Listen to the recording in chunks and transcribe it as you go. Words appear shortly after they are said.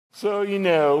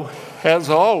So, as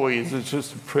always, it's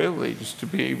just a privilege to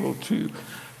be able to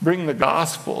bring the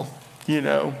gospel,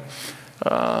 to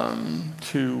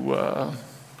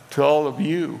all of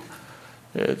you.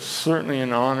 It's certainly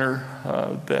an honor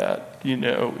that, in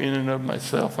and of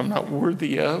myself, I'm not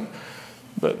worthy of,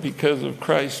 but because of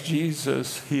Christ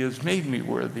Jesus, he has made me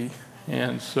worthy.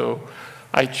 And so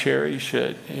I cherish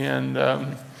it. And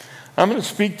I'm going to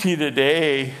speak to you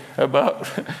today about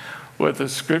what the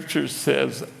scripture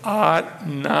says ought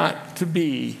not to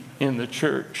be in the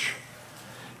church.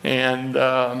 And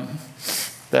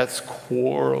that's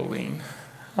quarreling.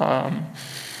 And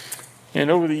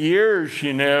over the years,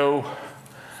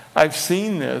 I've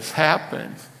seen this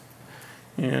happen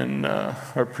in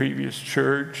our previous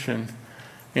church and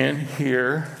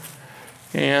here.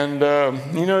 And,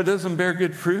 it doesn't bear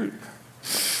good fruit.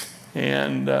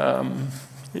 And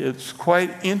it's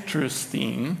quite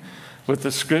interesting what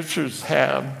the scriptures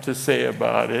have to say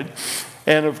about it.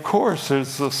 And of course,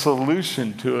 there's a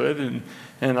solution to it,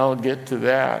 and I'll get to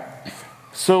that.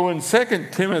 So in 2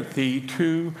 Timothy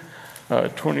 2,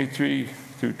 23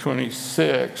 through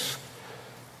 26,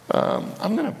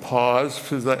 I'm going to pause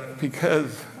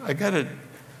because I got to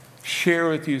share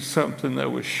with you something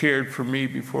that was shared for me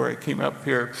before I came up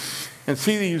here. And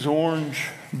see these orange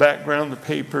background, the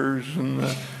papers and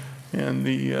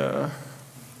the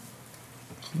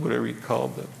whatever you call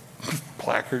the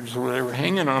placards or whatever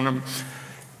hanging on them.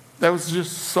 That was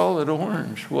just solid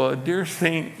orange. Well, a dear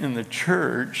saint in the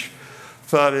church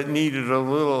thought it needed a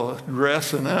little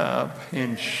dressing up,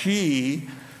 and she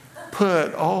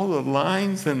put all the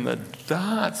lines and the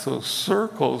dots, those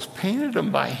circles, painted them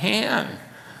by hand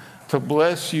to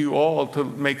bless you all, to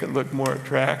make it look more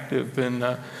attractive.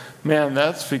 And man,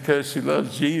 that's because she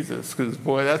loves Jesus, because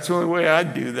boy, that's the only way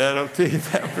I'd do that, I'll tell you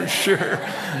that for sure.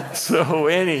 So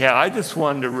anyhow, I just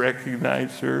wanted to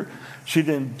recognize her. She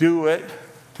didn't do it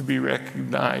to be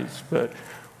recognized, but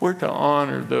we're to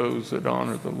honor those that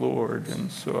honor the Lord, and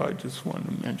so I just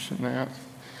wanted to mention that.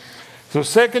 So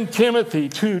 2 Timothy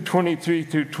 2, 23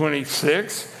 through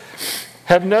 26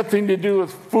 have nothing to do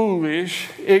with foolish,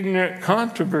 ignorant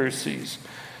controversies.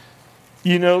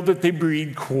 You know that they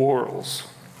breed quarrels.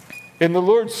 And the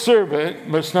Lord's servant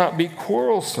must not be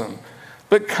quarrelsome,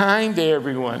 but kind to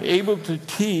everyone, able to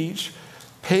teach,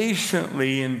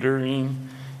 patiently enduring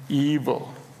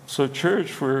evil. So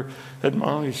church, we're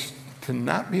admonished to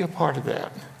not be a part of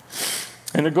that.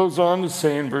 And it goes on to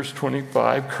say in verse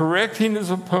 25, correcting his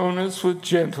opponents with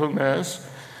gentleness,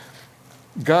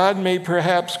 God may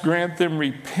perhaps grant them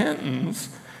repentance,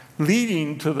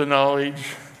 leading to the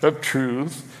knowledge of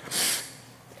truth,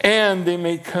 and they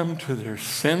may come to their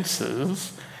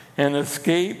senses and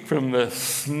escape from the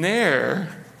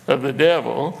snare of the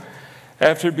devil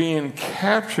after being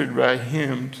captured by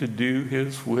him to do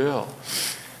his will.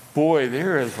 Boy,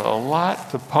 there is a lot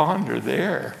to ponder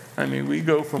there. I mean, we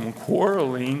go from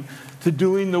quarreling to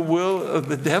doing the will of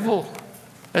the devil.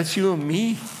 That's you and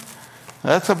me.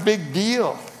 That's a big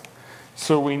deal.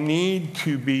 So we need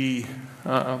to be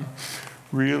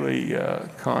really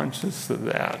conscious of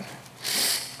that.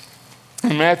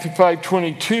 In Matthew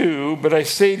 5:22, but I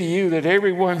say to you that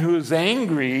everyone who is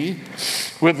angry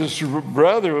with his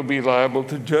brother will be liable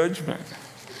to judgment.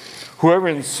 Whoever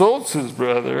insults his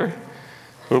brother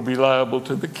will be liable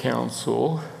to the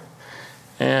council.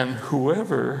 And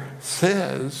whoever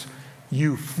says,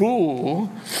 you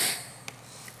fool,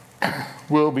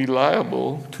 will be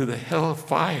liable to the hell of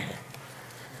fire.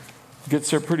 Gets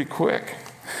there pretty quick.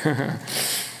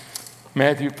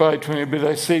 Matthew 5:20, but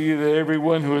I say to you that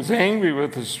everyone who is angry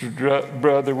with his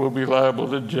brother will be liable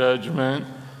to judgment.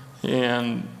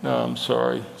 And,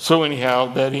 So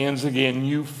anyhow, that ends again,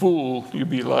 you fool, you'll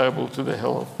be liable to the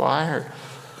hell of fire.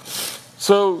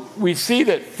 So we see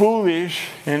that foolish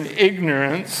and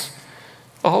ignorance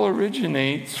all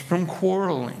originates from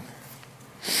quarreling.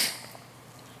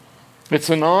 It's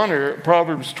an honor,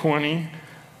 Proverbs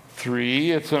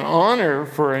 23, it's an honor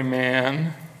for a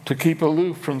man to keep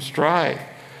aloof from strife,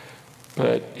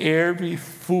 but every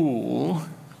fool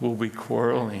will be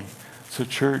quarreling. So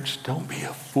church, don't be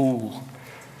a fool.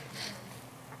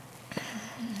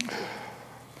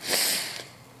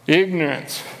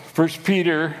 Ignorance. 1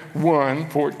 Peter 1,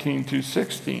 14 through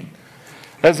 16.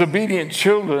 As obedient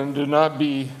children, do not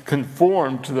be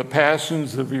conformed to the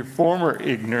passions of your former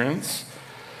ignorance,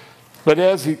 but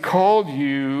as he who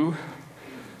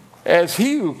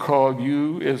called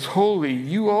you is holy,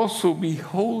 you also be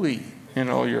holy in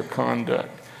all your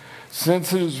conduct.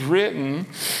 Since it is written,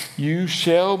 you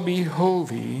shall be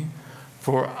holy,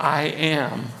 for I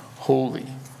am holy.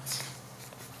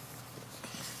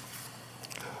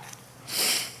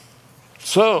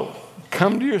 So,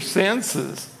 come to your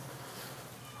senses.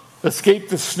 Escape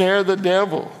the snare of the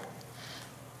devil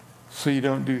so you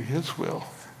don't do his will.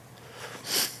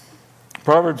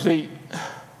 Proverbs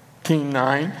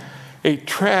 18:9, a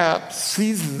trap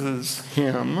seizes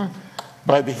him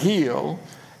by the heel,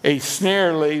 a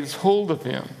snare lays hold of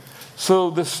him.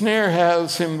 So the snare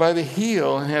has him by the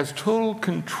heel and has total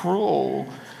control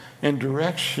and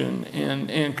direction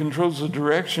and controls the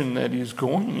direction that he's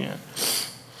going in.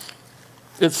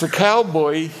 It's the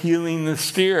cowboy heeling the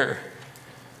steer.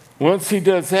 Once he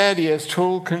does that, he has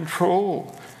total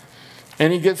control.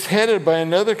 And he gets headed by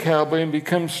another cowboy and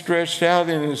becomes stretched out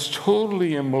and is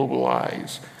totally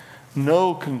immobilized.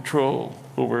 No control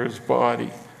over his body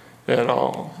at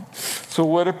all. So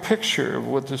what a picture of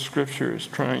what the scripture is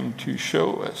trying to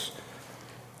show us.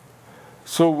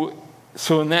 So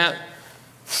in that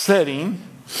setting,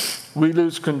 we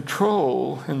lose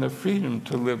control and the freedom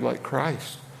to live like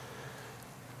Christ.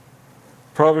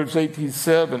 Proverbs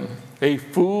 18:7, a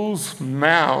fool's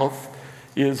mouth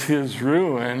is his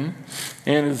ruin,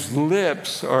 and his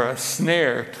lips are a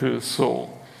snare to his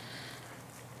soul.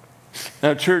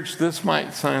 Now, church, this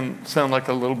might sound like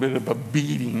a little bit of a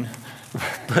beating,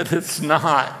 but it's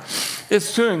not.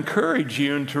 It's to encourage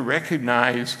you and to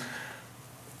recognize,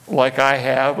 like I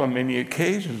have on many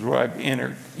occasions where I've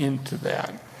entered into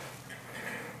that.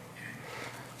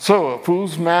 So, a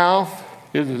fool's mouth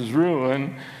is his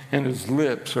ruin, and his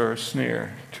lips are a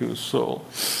snare to his soul.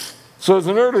 So, as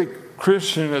an early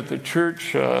Christian at the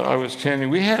church I was attending,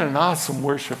 we had an awesome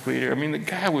worship leader. I mean, the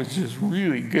guy was just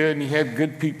really good, and he had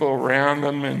good people around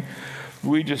him, and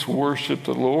we just worshiped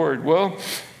the Lord. Well,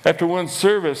 after one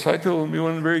service, I told him he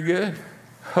wasn't very good.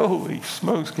 Holy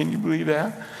smokes, can you believe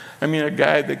that? I mean, a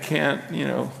guy that can't,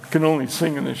 can only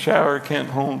sing in the shower, can't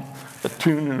hold a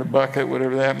tune in a bucket,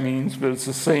 whatever that means, but it's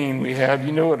a saying we have.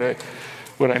 You know what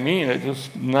I mean. It's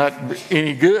just not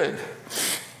any good.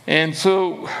 And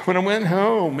so when I went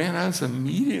home, man, I was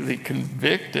immediately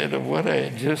convicted of what I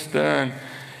had just done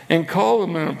and called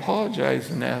him and apologized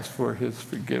and asked for his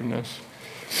forgiveness.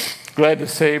 Glad to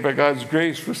say, by God's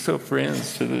grace, we're still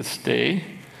friends to this day.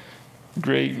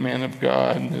 Great man of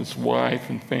God and his wife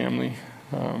and family.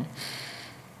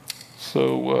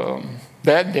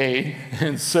 That day,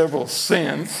 and several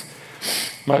since,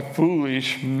 my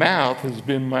foolish mouth has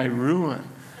been my ruin.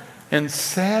 And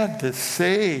sad to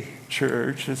say,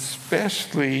 church,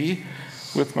 especially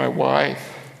with my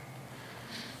wife.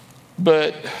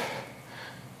 But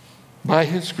by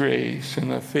his grace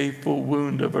and the faithful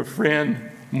wound of a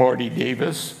friend, Marty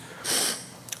Davis,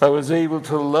 I was able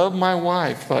to love my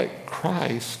wife like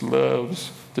Christ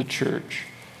loves the church.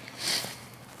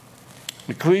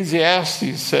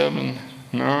 Ecclesiastes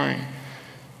 7:9.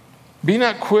 Be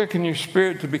not quick in your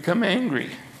spirit to become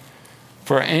angry,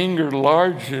 for anger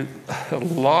lodges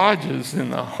in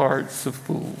the hearts of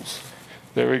fools.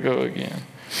 There we go again.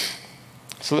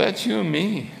 So that's you and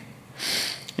me.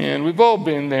 And we've all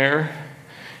been there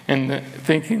and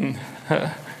thinking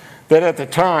that at the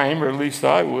time, or at least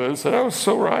I was, that I was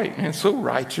so right, man, so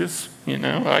righteous.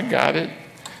 I got it.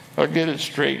 I'll get it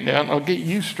straightened out. I'll get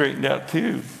you straightened out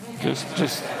too.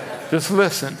 Just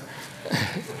listen.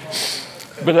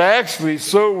 But actually,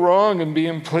 so wrong and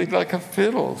being played like a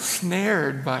fiddle,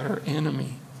 snared by our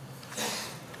enemy.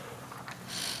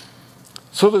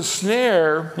 So the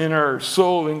snare in our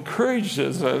soul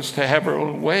encourages us to have our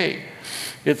own way.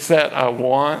 It's that I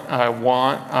want,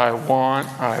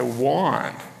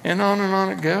 and on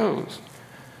it goes.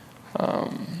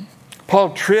 Paul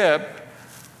Tripp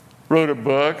wrote a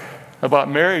book about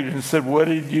marriage and said, "What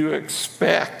did you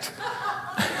expect?"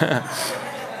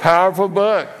 Powerful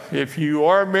book. If you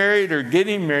are married or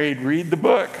getting married, read the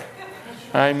book.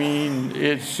 I mean,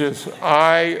 it's just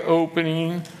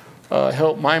eye-opening.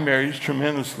 Helped my marriage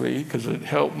tremendously because it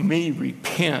helped me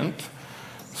repent.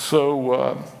 So,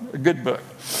 a good book.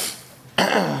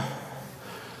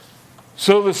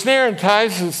 So the snare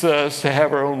entices us to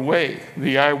have our own way,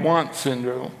 the I want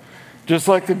syndrome, just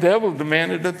like the devil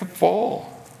demanded at the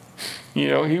fall.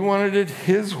 He wanted it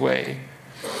his way.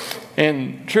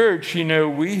 And church,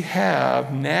 we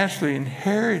have naturally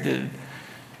inherited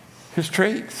his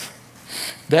traits.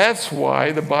 That's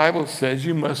why the Bible says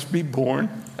you must be born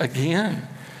again.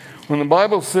 When the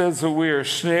Bible says that we are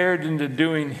snared into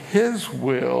doing his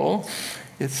will,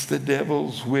 it's the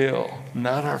devil's will,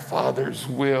 not our Father's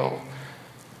will.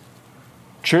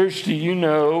 Church, do you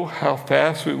know how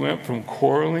fast we went from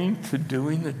quarreling to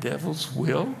doing the devil's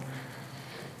will?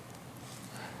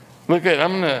 I'm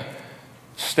going to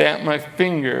snap my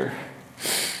finger.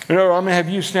 I'm going to have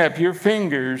you snap your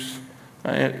fingers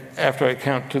after I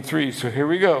count to 3. So here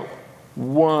we go.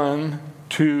 1,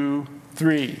 2,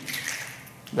 3.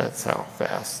 That's how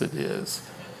fast it is.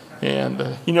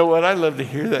 And you know what? I love to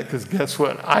hear that because guess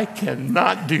what? I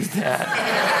cannot do that.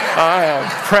 I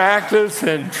have practiced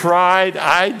and tried.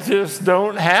 I just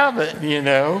don't have it, you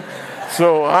know.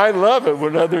 So I love it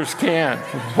when others can.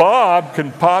 Bob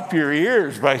can pop your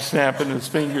ears by snapping his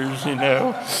fingers, you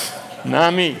know.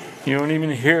 Not me. You don't even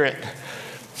hear it.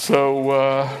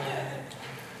 So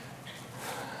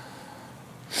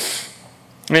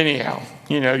anyhow,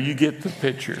 you know, you get the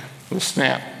picture, the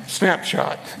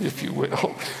snapshot, if you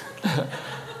will.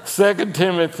 2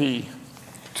 Timothy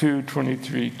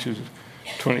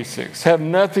 2:23-26. Have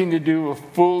nothing to do with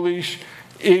foolish,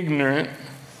 ignorant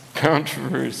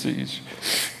controversies.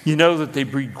 You know that they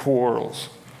breed quarrels.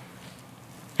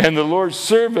 And the Lord's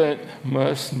servant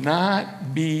must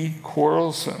not be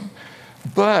quarrelsome,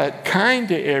 but kind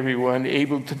to everyone,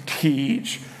 able to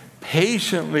teach,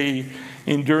 patiently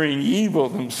enduring evil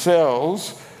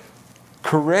themselves,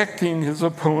 correcting his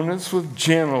opponents with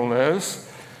gentleness.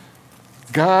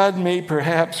 God may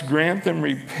perhaps grant them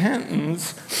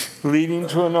repentance, leading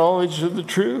to a knowledge of the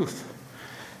truth.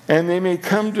 And they may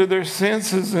come to their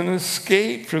senses and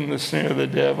escape from the snare of the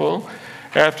devil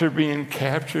after being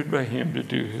captured by him to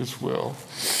do his will.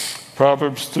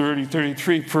 Proverbs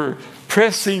 30:33, for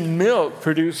pressing milk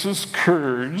produces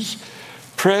curds,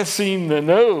 pressing the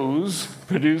nose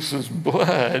produces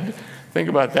blood. Think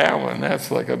about that one. That's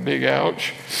like a big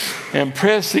ouch. And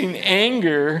pressing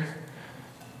anger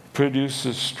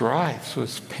produces strife. So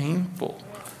it's painful.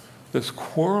 This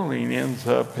quarreling ends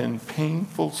up in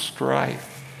painful strife.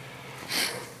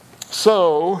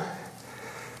 So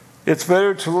it's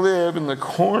better to live in the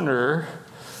corner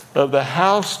of the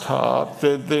housetop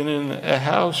than in a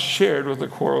house shared with a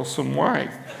quarrelsome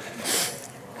wife.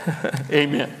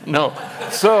 Amen. No.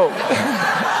 So,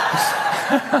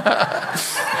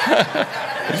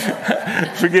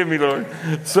 forgive me, Lord.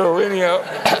 So anyhow,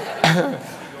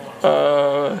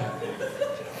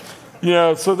 you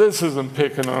know, so this isn't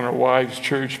picking on our wives'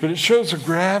 church, but it shows the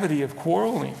gravity of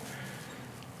quarreling.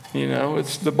 You know,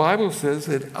 the Bible says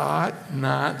it ought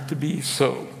not to be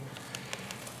so.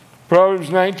 Proverbs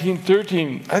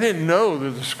 19:13. I didn't know that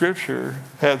the scripture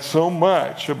had so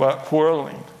much about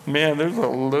quarreling. Man, there's a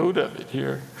load of it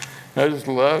here. I just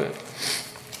love it.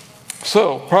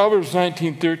 So, Proverbs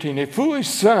 19:13. A foolish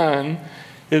son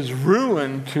is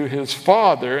ruin to his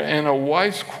father, and a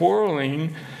wife's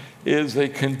quarreling is a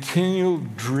continual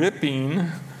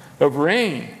dripping of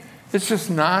rain. It's just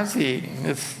nauseating.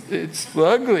 It's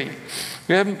ugly.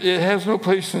 It has no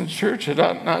place in church. It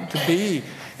ought not to be.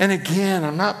 And again,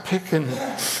 I'm not picking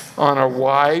on our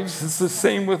wives. It's the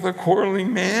same with a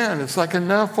quarreling man. It's like,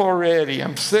 enough already.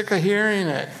 I'm sick of hearing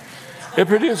it. It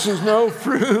produces no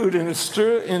fruit, and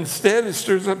instead it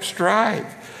stirs up strife.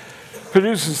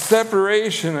 Produces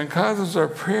separation and causes our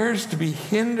prayers to be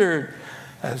hindered,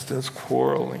 as does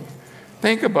quarreling.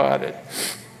 Think about it.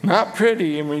 Not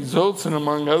pretty, and results in,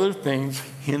 among other things,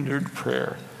 hindered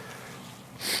prayer.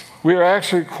 We are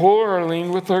actually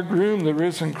quarreling with our groom, the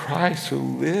risen Christ, who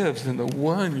lives in the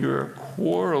one you're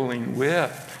quarreling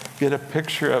with. Get a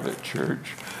picture of it,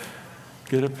 church.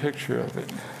 Get a picture of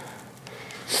it.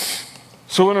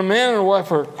 So when a man and a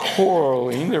wife are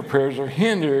quarreling, their prayers are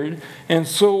hindered, and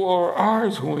so are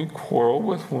ours when we quarrel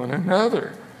with one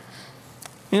another.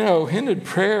 You know, hindered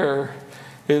prayer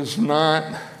is not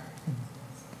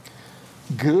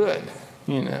good,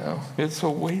 you know. It's a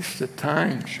waste of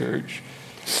time, church.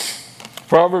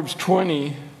 Proverbs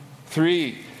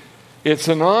 20:3. It's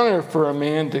an honor for a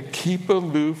man to keep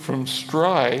aloof from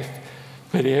strife,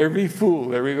 but every fool,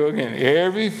 there we go again,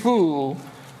 every fool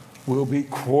will be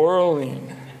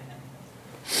quarreling.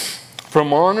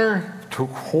 From honor to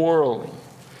quarreling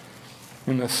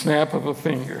in the snap of a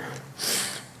finger.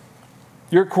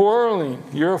 You're quarreling.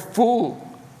 You're a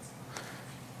fool.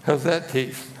 How's that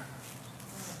taste?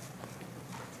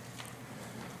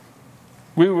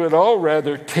 We would all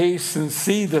rather taste and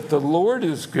see that the Lord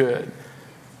is good.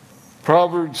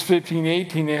 Proverbs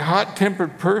 15:18, a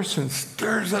hot-tempered person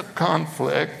stirs up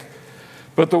conflict,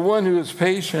 but the one who is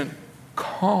patient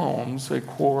calms a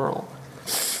quarrel.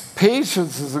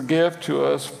 Patience is a gift to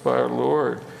us by our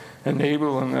Lord,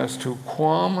 enabling us to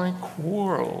calm a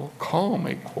quarrel,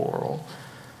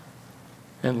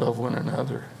 and love one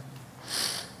another.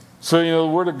 So, you know,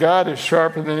 the Word of God is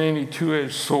sharper than any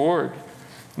two-edged sword.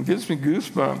 It gives me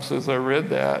goosebumps as I read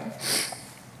that.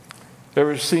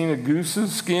 Ever seen a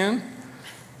goose's skin?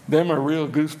 Them are real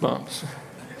goosebumps.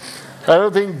 I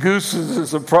don't think gooses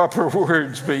is the proper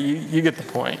words, but you get the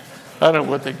point. I don't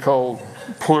know what they call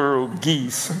plural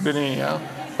geese, but anyhow,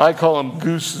 I call them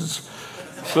gooses.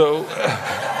 So,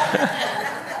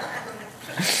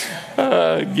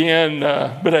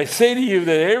 But I say to you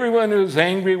that everyone who is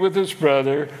angry with his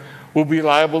brother will be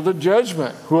liable to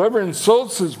judgment. Whoever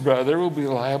insults his brother will be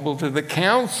liable to the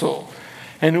council.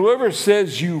 And whoever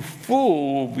says, you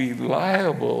fool, will be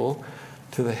liable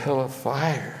to the hell of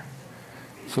fire.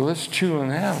 So let's chew on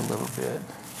that a little bit.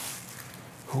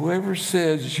 Whoever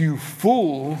says, you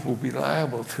fool, will be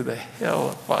liable to the hell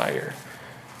of fire.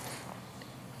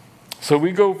 So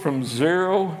we go from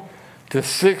 0 to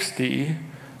 60,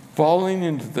 falling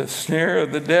into the snare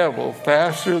of the devil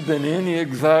faster than any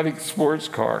exotic sports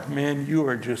car. Man, you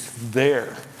are just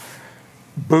there.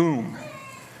 Boom.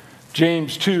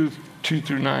 James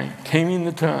 2:2-9, Taming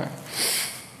the Tongue.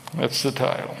 That's the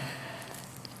title.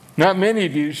 Not many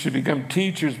of you should become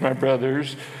teachers, my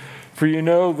brothers, for you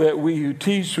know that we who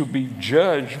teach will be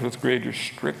judged with greater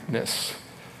strictness.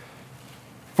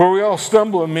 For we all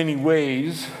stumble in many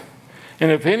ways.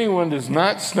 And if anyone does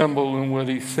not stumble in what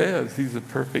he says, he's a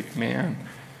perfect man,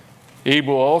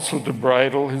 able also to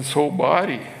bridle his whole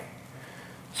body.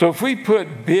 So if we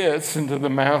put bits into the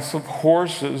mouths of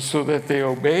horses so that they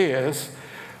obey us,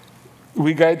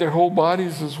 we guide their whole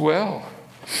bodies as well.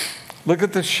 Look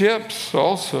at the ships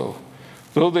also.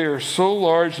 Though they are so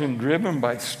large and driven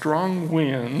by strong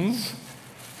winds,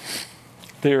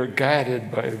 they are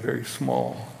guided by a very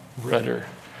small rudder,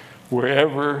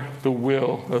 wherever the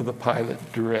will of the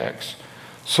pilot directs.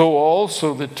 So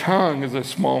also the tongue is a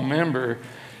small member,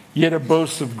 yet it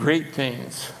boasts of great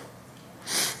things.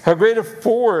 How great a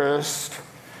forest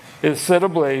is set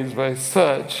ablaze by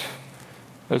such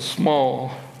a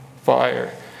small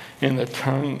fire, and the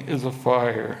tongue is a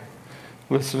fire.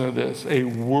 Listen to this, a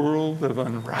world of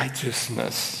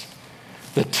unrighteousness.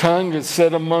 The tongue is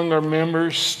set among our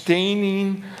members,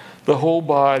 staining the whole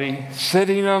body,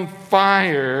 setting on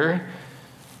fire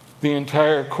the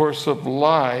entire course of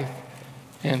life,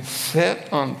 and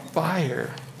set on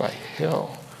fire by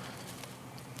hell.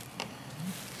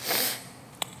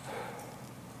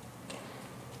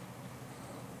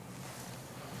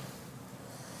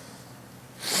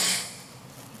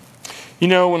 You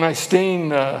know, when I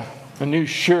stain a new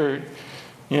shirt,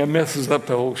 it messes up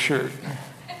the whole shirt.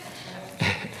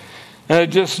 And I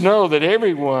just know that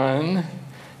everyone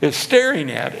is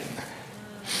staring at it.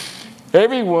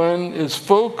 Everyone is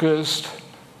focused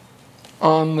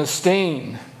on the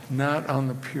stain, not on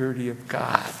the purity of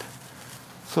God.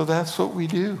 So that's what we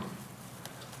do.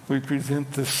 We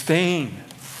present the stain,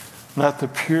 not the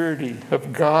purity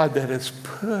of God that is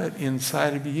put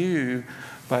inside of you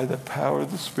by the power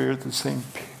of the Spirit,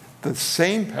 the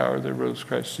same power that rose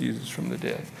Christ Jesus from the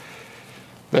dead.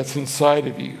 That's inside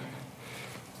of you.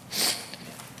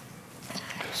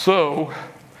 So,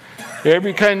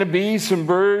 every kind of beast and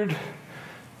bird,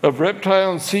 of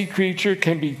reptile and sea creature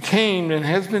can be tamed and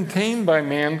has been tamed by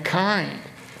mankind.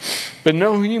 But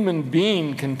no human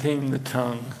being can tame the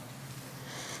tongue.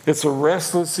 It's a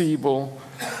restless evil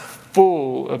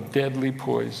full of deadly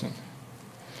poison.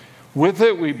 With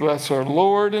it we bless our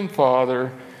Lord and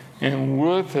Father, and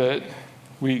with it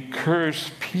we curse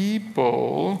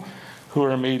people who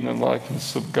are made in the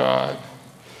likeness of God.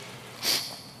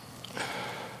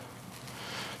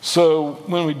 So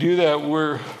when we do that,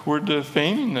 we're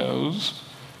defaming those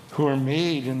who are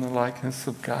made in the likeness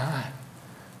of God.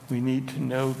 We need to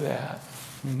know that.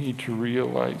 We need to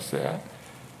realize that.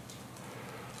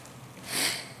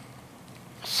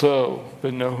 So,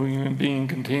 but no human being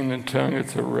can tame the tongue.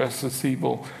 It's a restless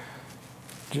evil,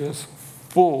 just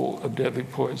full of deadly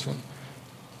poison.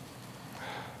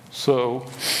 So,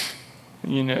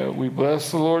 we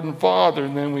bless the Lord and Father,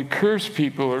 and then we curse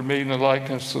people who are made in the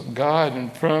likeness of God,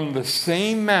 and from the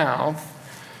same mouth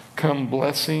come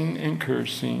blessing and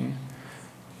cursing.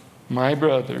 My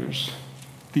brothers,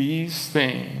 these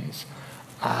things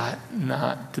ought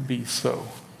not to be so.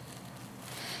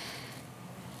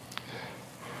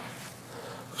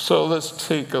 So let's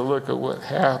take a look at what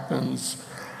happens,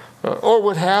 or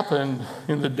what happened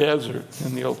in the desert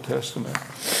in the Old Testament.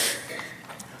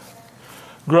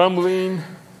 Grumbling,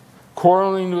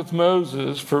 quarreling with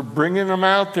Moses for bringing them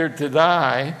out there to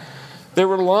die. They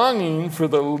were longing for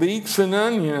the leeks and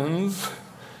onions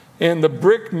and the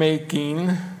brick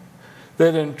making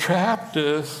that entrapped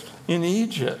us in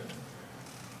Egypt.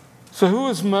 So who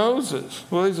is Moses?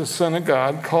 Well, he's a son of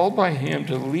God, called by him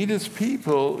to lead his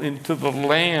people into the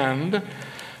land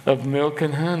of milk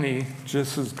and honey,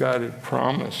 just as God had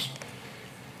promised.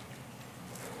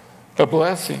 A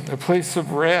blessing, a place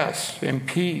of rest and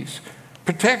peace,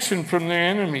 protection from their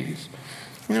enemies,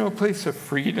 a place of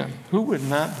freedom. Who would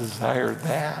not desire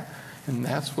that? And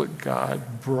that's what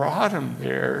God brought him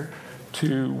there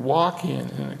to walk in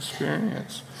and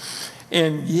experience.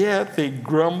 And yet they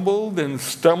grumbled and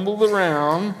stumbled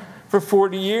around for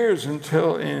 40 years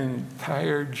until an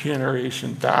entire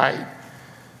generation died.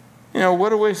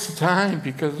 What a waste of time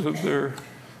because of their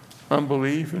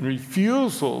unbelief and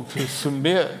refusal to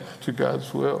submit to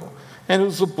God's will. And it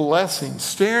was a blessing,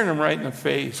 staring them right in the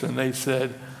face, and they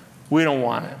said, we don't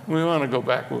want it. We want to go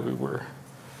back where we were.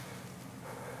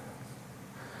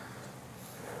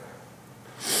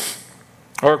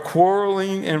 Our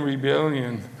quarreling and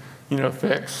rebellion,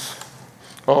 affects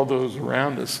all those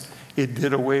around us. It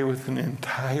did away with an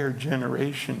entire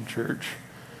generation, church.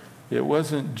 It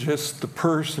wasn't just the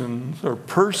persons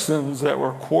that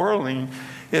were quarreling.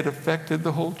 It affected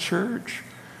the whole church.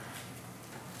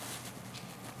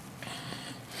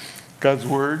 God's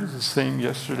word is the same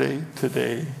yesterday,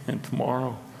 today, and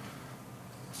tomorrow.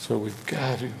 So we've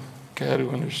got to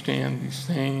understand these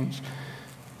things.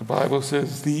 The Bible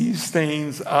says these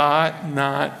things ought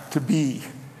not to be.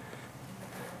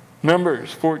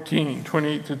 Numbers 14,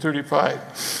 28 to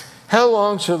 35. How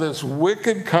long shall this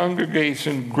wicked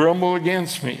congregation grumble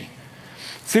against me?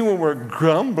 See, when we're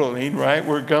grumbling, right,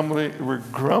 we're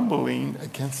grumbling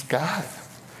against God.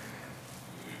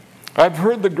 I've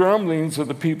heard the grumblings of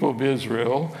the people of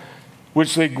Israel,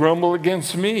 which they grumble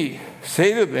against me.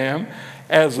 Say to them,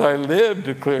 as I live,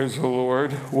 declares the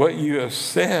Lord, what you have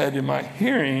said in my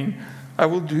hearing, I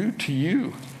will do to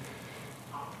you.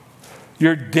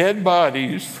 Your dead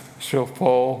bodies shall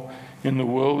fall in the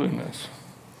wilderness.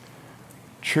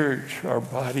 Church, our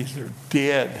bodies are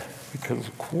dead because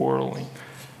of quarreling.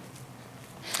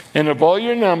 And of all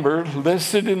your number,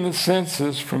 listed in the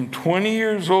census from 20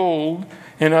 years old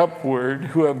and upward,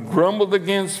 who have grumbled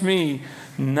against me,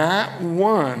 not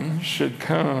one should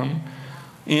come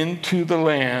into the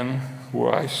land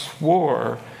where I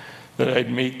swore that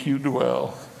I'd make you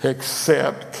dwell,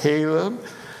 except Caleb,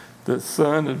 the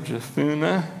son of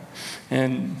Jephunneh,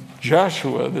 and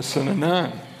Joshua, the son of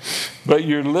Nun. But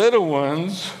your little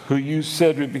ones, who you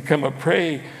said would become a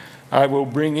prey, I will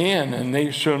bring in, and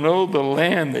they shall know the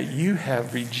land that you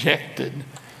have rejected.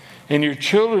 And your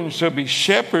children shall be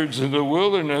shepherds in the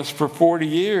wilderness for 40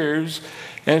 years,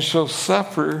 and shall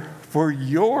suffer for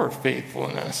your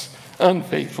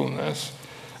unfaithfulness,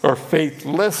 or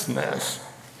faithlessness.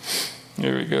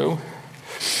 There we go.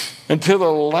 Until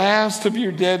the last of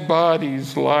your dead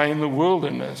bodies lie in the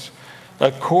wilderness,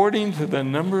 according to the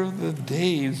number of the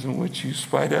days in which you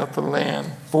spied out the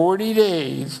land. 40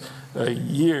 days a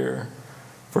year,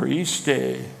 for each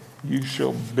day you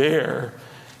shall bear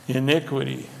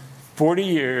iniquity. 40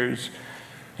 years,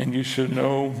 and you shall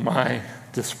know my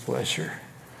displeasure.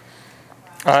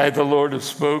 I, the Lord, have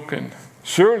spoken.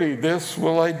 Surely this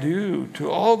will I do to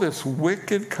all this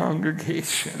wicked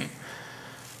congregation.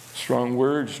 Strong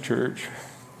words, church.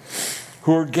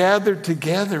 Who are gathered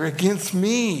together against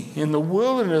me. In the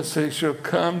wilderness they shall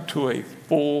come to a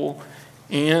full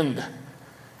end,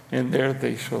 and there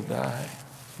they shall die.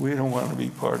 We don't want to be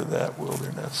part of that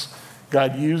wilderness.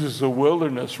 God uses the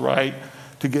wilderness, right,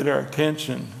 to get our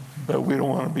attention, but we don't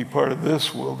want to be part of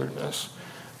this wilderness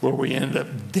where we end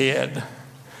up dead.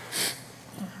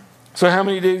 So how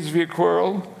many days have you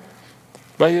quarreled?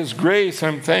 By his grace,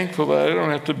 I'm thankful that I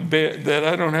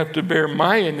don't have to bear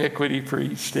my iniquity for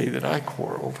each day that I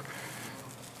quarreled.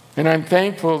 And I'm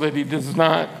thankful that he does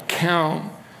not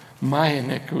count my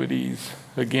iniquities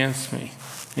against me.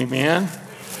 Amen?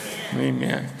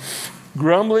 Amen.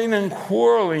 Grumbling and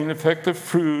quarreling affect the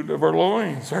fruit of our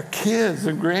loins, our kids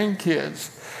and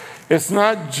grandkids. It's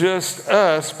not just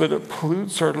us, but it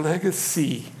pollutes our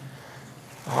legacy,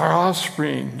 our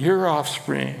offspring, your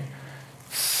offspring.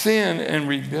 Sin and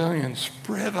rebellion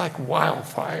spread like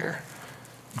wildfire.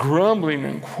 Grumbling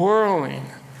and quarreling,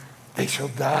 they shall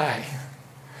die.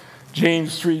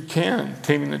 James 3:10,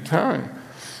 taming the tongue.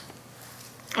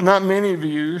 Not many of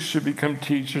you should become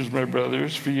teachers, my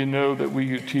brothers, for you know that we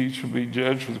who teach will be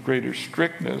judged with greater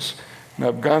strictness. And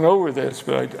I've gone over this,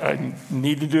 but I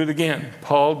need to do it again.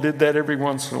 Paul did that every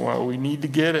once in a while. We need to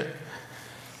get it.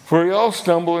 For we all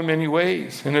stumble in many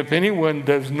ways. And if anyone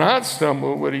does not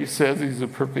stumble, what he says, he's a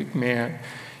perfect man,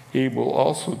 able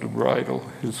also to bridle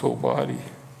his whole body.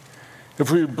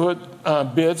 If we put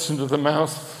bits into the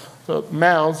mouths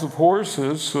of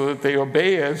horses so that they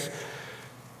obey us,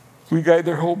 we guide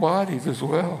their whole bodies as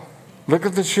well. Look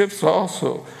at the ships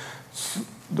also.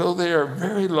 Though they are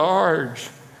very large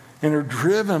and are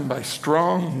driven by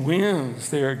strong winds,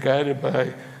 they are guided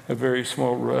by a very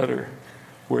small rudder,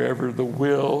 wherever the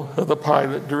will of the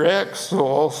pilot directs. So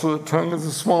also the tongue is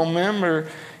a small member,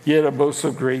 yet it boasts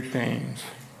of great things.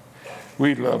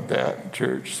 We love that,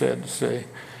 church, sad to say.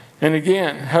 And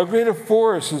again, how great a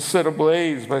forest is set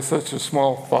ablaze by such a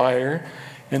small fire,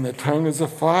 And the tongue is a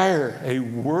fire, a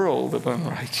world of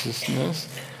unrighteousness.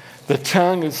 The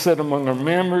tongue is set among our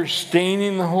members,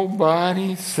 staining the whole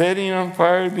body, setting on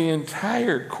fire the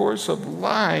entire course of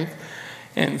life,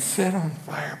 and set on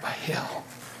fire by hell.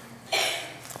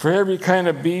 For every kind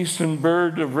of beast and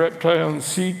bird, of reptile and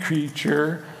sea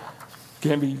creature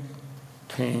can be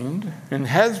tamed and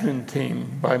has been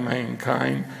tamed by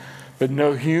mankind, but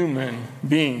no human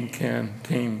being can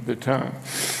tame the tongue.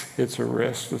 It's a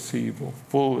restless evil,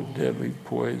 full of deadly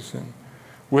poison.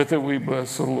 With it we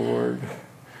bless the Lord,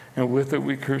 and with it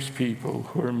we curse people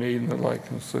who are made in the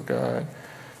likeness of God.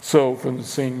 So from the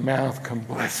same mouth come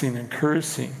blessing and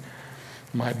cursing.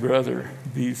 My brother,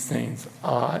 these things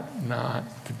ought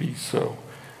not to be so.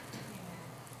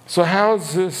 So how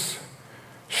is this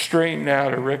straightened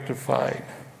out or rectified?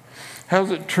 How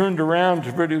is it turned around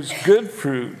to produce good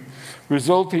fruit,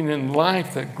 resulting in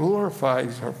life that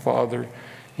glorifies our Father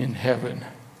in heaven?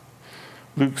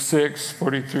 Luke 6,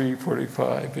 43,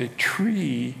 45. A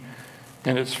tree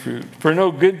and its fruit. For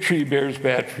no good tree bears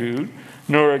bad fruit,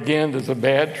 nor again does a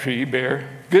bad tree bear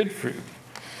good fruit.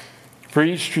 For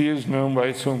each tree is known by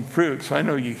its own fruits. I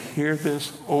know you hear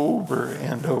this over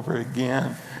and over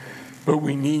again, but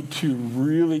we need to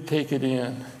really take it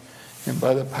in and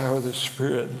by the power of the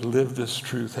Spirit live this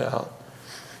truth out.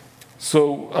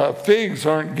 So figs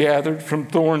aren't gathered from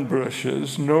thorn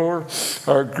bushes, nor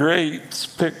are grapes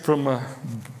picked from a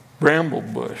bramble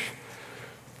bush.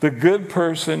 The good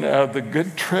person out of the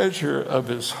good treasure of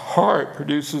his heart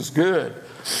produces good,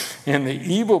 and the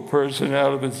evil person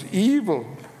out of his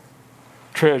evil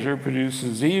treasure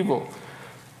produces evil.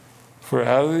 For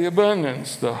out of the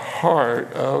abundance, the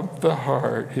heart of the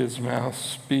heart, his mouth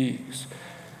speaks.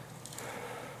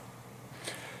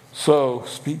 So,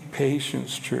 speak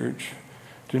patience, church.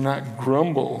 Do not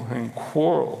grumble and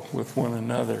quarrel with one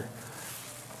another.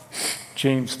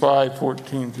 James 5,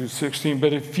 14 through 16.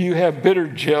 But if you have bitter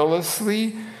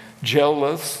jealousy,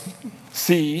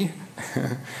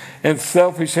 and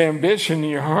selfish ambition in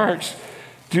your hearts,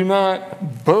 do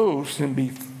not boast and be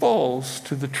false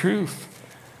to the truth.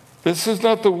 This is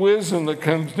not the wisdom that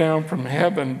comes down from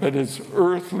heaven, but is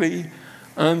earthly,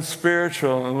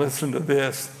 unspiritual, and listen to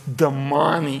this,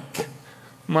 demonic.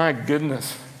 My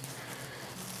goodness.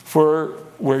 For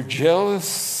where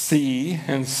jealousy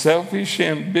and selfish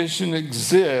ambition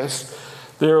exist,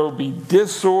 there will be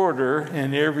disorder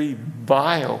and every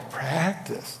vile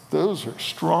practice. Those are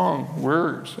strong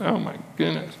words. Oh my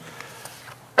goodness.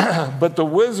 But the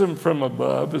wisdom from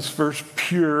above is first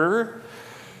pure,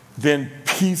 then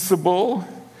peaceable,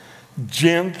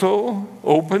 gentle,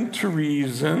 open to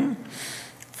reason,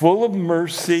 full of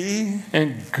mercy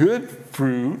and good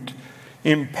fruit,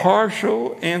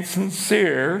 impartial and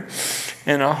sincere,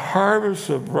 and a harvest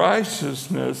of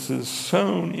righteousness is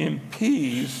sown in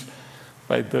peace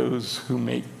by those who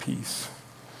make peace.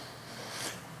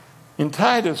 In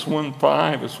Titus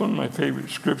 1:5, it's one of my favorite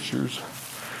scriptures.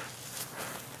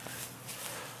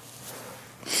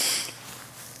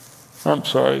 I'm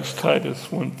sorry, it's Titus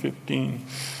 1:15. It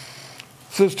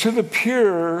says, to the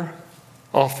pure,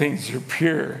 all things are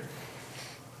pure.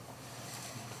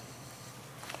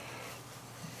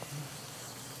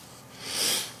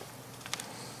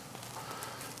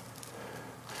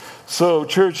 So,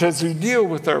 church, as we deal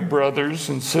with our brothers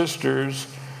and sisters,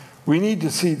 we need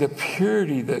to see the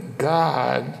purity that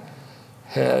God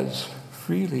has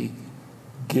freely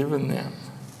given them.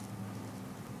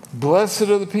 Blessed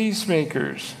are the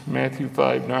peacemakers, Matthew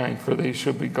 5:9, for they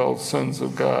shall be called sons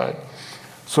of God.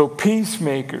 So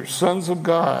peacemakers, sons of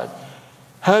God.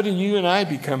 How do you and I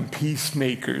become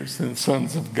peacemakers and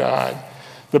sons of God?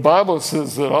 The Bible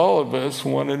says that all of us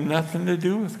wanted nothing to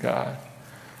do with God.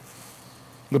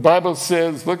 The Bible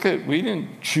says, we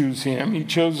didn't choose him, he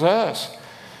chose us.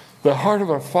 The heart of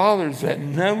our Father is that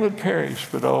none would perish,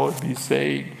 but all would be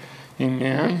saved.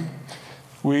 Amen.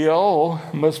 We all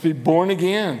must be born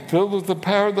again, filled with the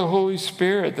power of the Holy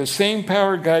Spirit, the same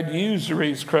power God used to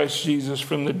raise Christ Jesus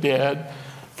from the dead,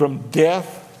 from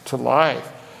death to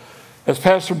life. As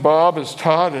Pastor Bob has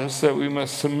taught us that we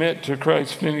must submit to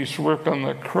Christ's finished work on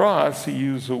the cross, he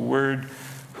used the word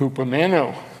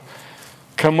hupomeno.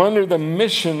 Come under the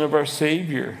mission of our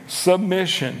Savior,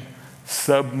 submission,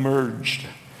 submerged.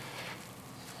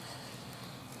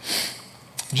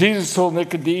 Jesus told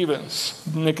Nicodemus,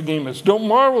 don't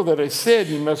marvel that I said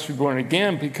you must be born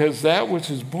again, because that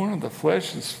which is born of the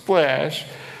flesh is flesh,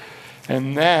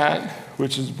 and that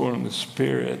which is born of the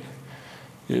Spirit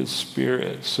is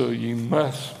spirit. So you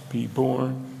must be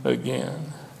born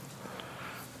again.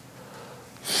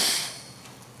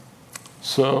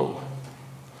 So,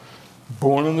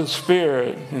 born in the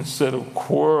Spirit instead of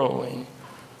quarreling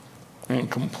and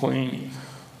complaining.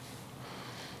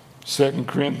 2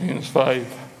 Corinthians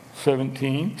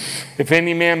 5:17. If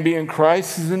any man be in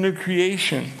Christ, he is a new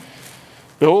creation.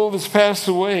 The old has passed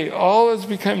away. All has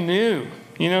become new.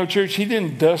 You know, church, he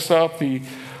didn't dust off the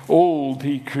old.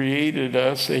 He created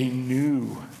us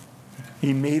anew.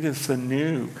 He made us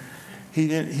anew.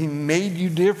 He made you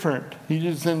different. He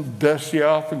just didn't dust you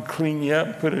off and clean you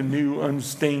up, put a new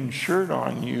unstained shirt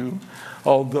on you,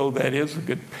 although that is a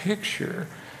good picture.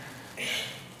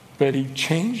 But he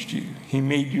changed you. He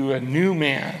made you a new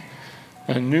man,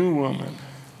 a new woman.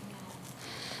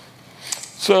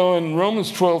 So in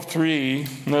Romans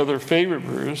 12:3, another favorite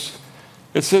verse,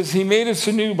 it says, he made us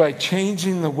anew by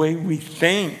changing the way we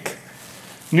think.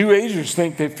 New Agers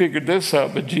think they figured this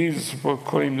out, but Jesus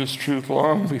proclaimed this truth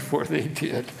long before they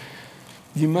did.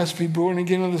 You must be born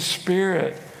again of the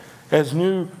Spirit. As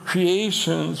new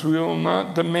creations, we will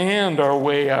not demand our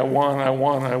way, I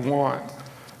want.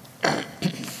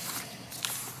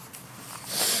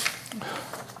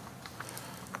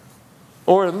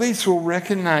 Or at least we'll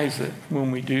recognize it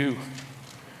when we do.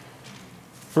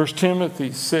 1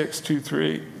 Timothy 6, 2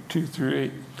 through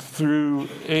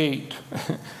 8.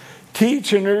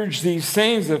 Teach and urge these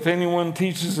things. If anyone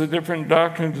teaches a different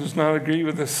doctrine, does not agree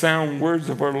with the sound words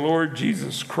of our Lord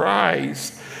Jesus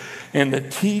Christ, and the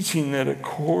teaching that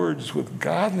accords with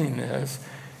godliness,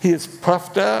 he is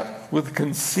puffed up with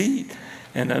conceit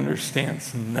and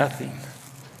understands nothing.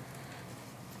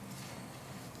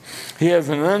 He has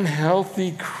an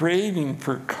unhealthy craving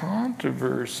for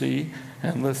controversy,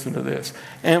 and listen to this,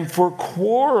 and for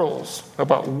quarrels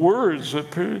about words that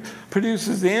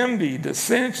produces envy,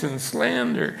 dissension,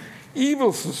 slander,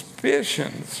 evil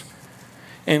suspicions,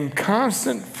 and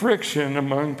constant friction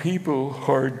among people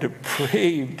who are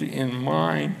depraved in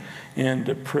mind and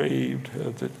depraved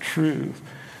of the truth,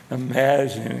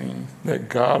 imagining that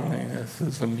godliness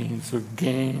is a means of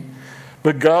gain.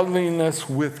 But godliness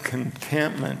with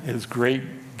contentment is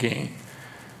great gain.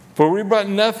 For we brought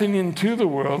nothing into the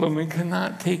world, and we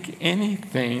cannot take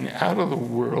anything out of the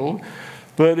world.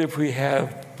 But if we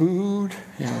have food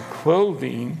and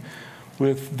clothing,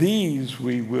 with these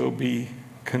we will be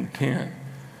content.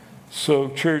 So,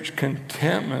 church,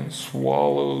 contentment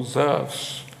swallows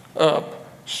us up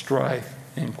strife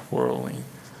and quarreling.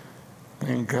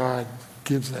 And God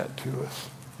gives that to us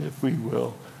if we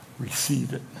will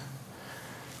receive it.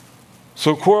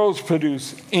 So quarrels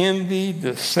produce envy,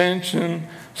 dissension,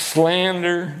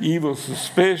 slander, evil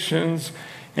suspicions,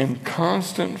 and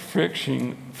constant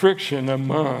friction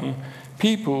among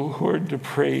people who are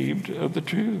depraved of the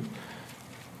truth.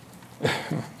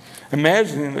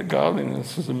 Imagining that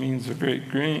godliness is a means of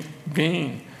great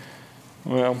gain.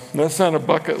 Well, that's not a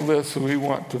bucket list that we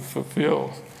want to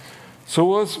fulfill.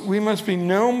 So we must be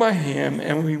known by him,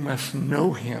 and we must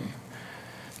know him.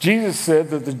 Jesus said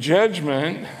that at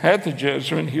the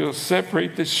judgment, he will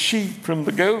separate the sheep from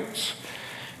the goats.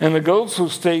 And the goats will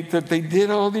state that they did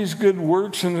all these good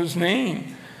works in his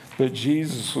name. But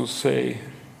Jesus will say,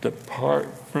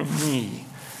 depart from me,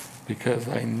 because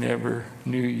I never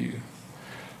knew you.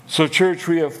 So, church,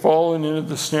 we have fallen into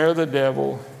the snare of the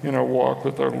devil in our walk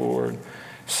with our Lord,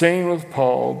 saying with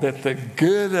Paul that the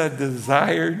good I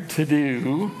desired to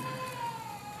do,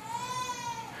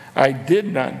 I did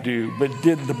not do, but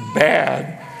did the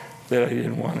bad that I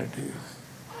didn't want to do.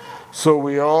 So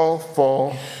we all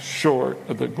fall short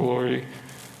of the glory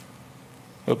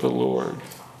of the Lord.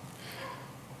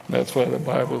 That's why the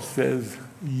Bible says,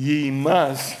 ye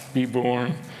must be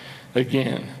born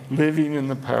again, living in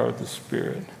the power of the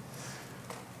Spirit.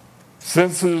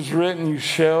 Since it is written, you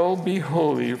shall be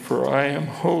holy, for I am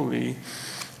holy.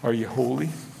 Are you holy?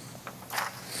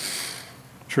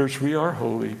 Church, we are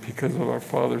holy because of our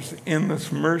Father's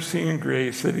endless mercy and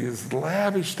grace that he has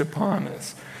lavished upon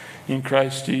us in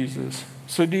Christ Jesus.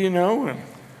 So do you know him?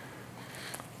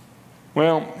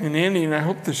 Well, in ending, I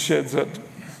hope this sheds up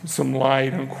some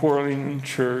light on quarreling in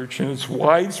church and its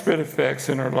widespread effects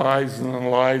in our lives and in the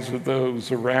lives of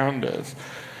those around us.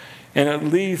 And at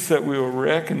least that we will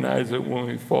recognize it when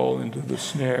we fall into the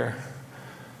snare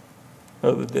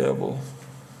of the devil.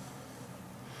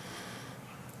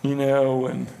 You know,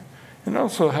 and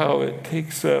also how it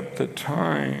takes up the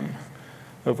time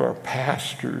of our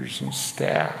pastors and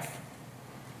staff.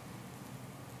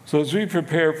 So as we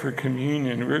prepare for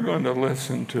communion, we're going to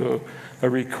listen to a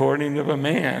recording of a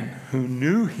man who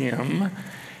knew him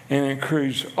and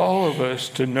encouraged all of us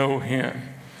to know him.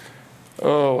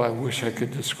 Oh, I wish I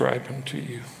could describe him to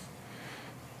you.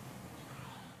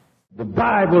 The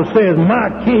Bible says,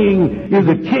 my king is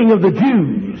a king of the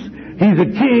Jews. He's a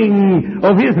king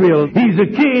of Israel. He's a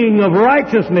king of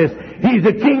righteousness. He's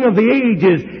the King of the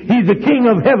ages. He's the King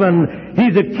of heaven.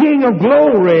 He's the King of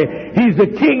glory. He's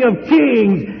the King of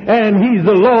kings. And He's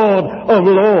the Lord of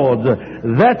lords.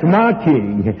 That's my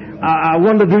King. I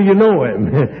wonder, do you know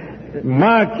Him?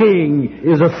 My King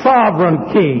is a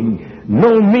sovereign King.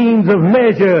 No means of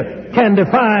measure can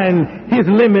define His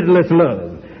limitless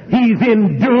love. He's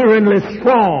enduringly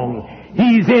strong.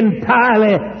 He's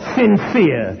entirely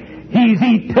sincere. He's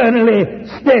eternally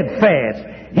steadfast.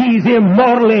 He's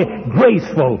immortally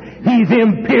graceful. He's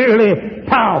imperially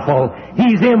powerful.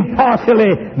 He's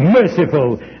impartially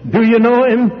merciful. Do you know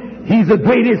Him? He's the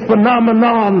greatest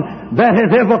phenomenon that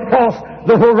has ever crossed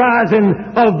the horizon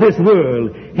of this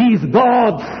world. He's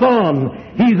God's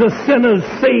Son. He's a sinner's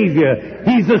Savior.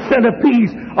 He's the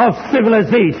centerpiece of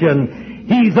civilization.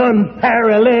 He's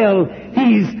unparalleled.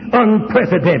 He's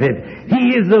unprecedented.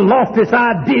 He is the loftiest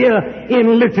idea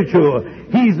in literature.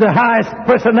 He's the highest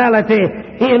personality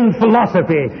in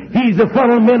philosophy. He's the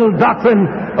fundamental doctrine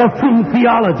of true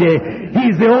theology.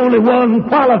 He's the only one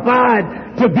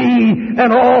qualified to be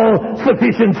an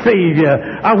all-sufficient Savior.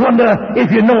 I wonder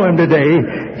if you know Him today.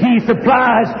 He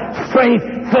supplies strength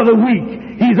for the weak.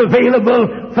 He's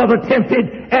available for the tempted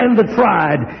and the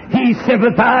tried. He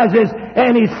sympathizes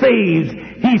and He saves.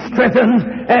 He strengthens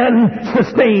and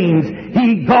sustains.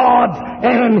 He guards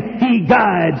and He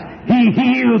guides. He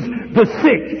heals the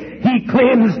sick. He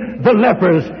cleanses the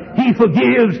lepers. He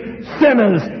forgives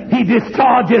sinners. He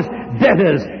discharges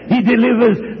debtors. He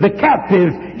delivers the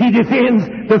captives. He defends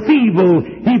the feeble.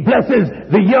 He blesses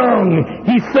the young.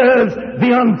 He serves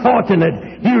the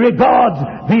unfortunate. He regards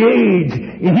the aged.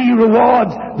 He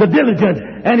rewards the diligent.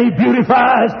 And He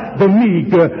beautifies the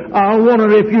meek. I wonder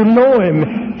if you know Him.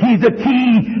 He's the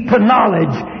key to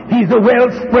knowledge. He's the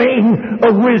wellspring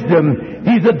of wisdom.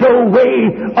 He's the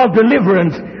doorway of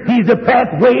deliverance. He's the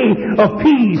pathway of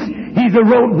peace. He's the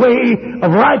roadway of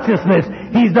righteousness.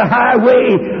 He's the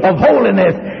highway of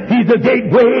holiness. He's the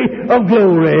gateway of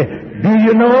glory. Do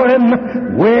you know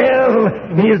Him?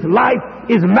 Well, His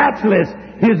life is matchless.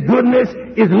 His goodness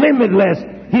is limitless.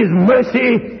 His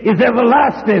mercy is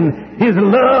everlasting. His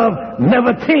love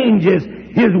never changes.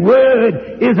 His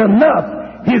word is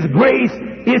enough. His grace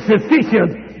is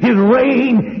sufficient. His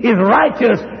reign is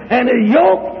righteous, and His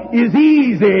yoke is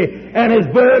easy, and His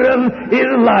burden is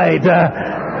light.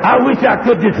 I wish I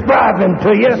could describe Him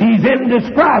to you. He's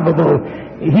indescribable.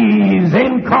 He's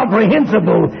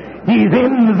incomprehensible. He's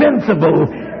invincible.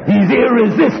 He's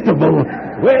irresistible.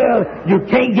 Well, you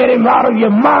can't get Him out of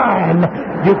your mind.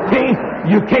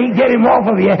 You can't get Him off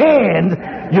of your hands.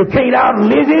 You can't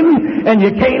outlive Him, and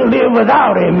you can't live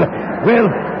without Him. Well,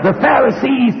 the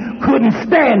Pharisees couldn't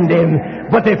stand Him,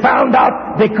 but they found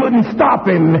out they couldn't stop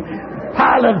Him.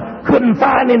 Pilate couldn't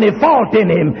find any fault in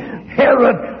Him.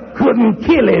 Herod couldn't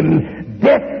kill Him.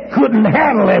 Death couldn't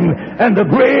handle Him, and the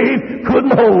grave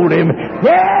couldn't hold Him.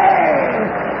 Yeah!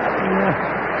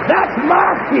 That's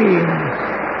my King.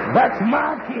 That's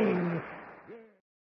my King.